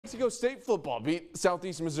Mexico State football beat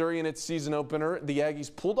Southeast Missouri in its season opener. The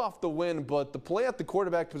Aggies pulled off the win, but the play at the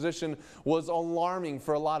quarterback position was alarming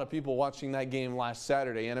for a lot of people watching that game last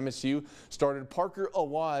Saturday. NMSU started Parker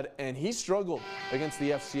Awad, and he struggled against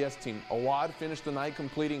the FCS team. Awad finished the night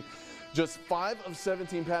completing just 5 of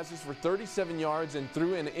 17 passes for 37 yards and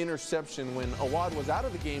threw an interception. When Awad was out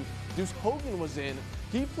of the game, Deuce Hogan was in.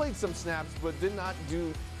 He played some snaps but did not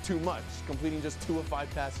do too much, completing just 2 of 5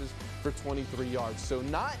 passes for 23 yards. So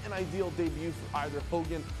not an ideal debut for either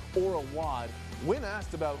Hogan or Awad. When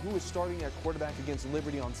asked about who is starting at quarterback against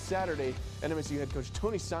Liberty on Saturday, NMSU head coach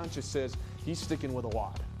Tony Sanchez says he's sticking with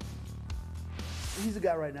Awad. He's the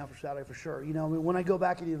guy right now for Saturday for sure. You know, I mean, when I go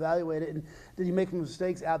back and evaluate it, and did he make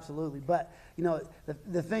mistakes? Absolutely. But, you know,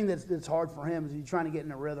 the thing that's hard for him is he's trying to get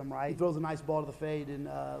in a rhythm, right? He throws a nice ball to the fade, and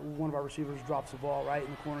one of our receivers drops the ball right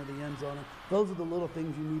in the corner of the end zone. And those are the little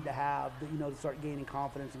things you need to have, that, you know, to start gaining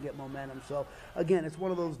confidence and get momentum. So, again, it's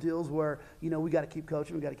one of those deals where, you know, we got to keep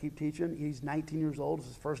coaching, we got to keep teaching. He's 19 years old. It's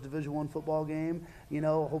his first Division I football game. You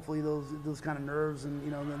know, hopefully those kind of nerves and,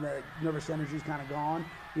 you know, then that nervous energy is kind of gone.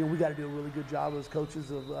 You know, we got to do a really good job as coaches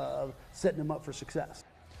of setting him up for success.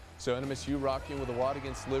 So NMSU rocking with Awad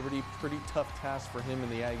against Liberty. Pretty tough task for him and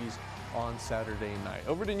the Aggies on Saturday night.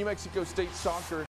 Over to New Mexico State soccer.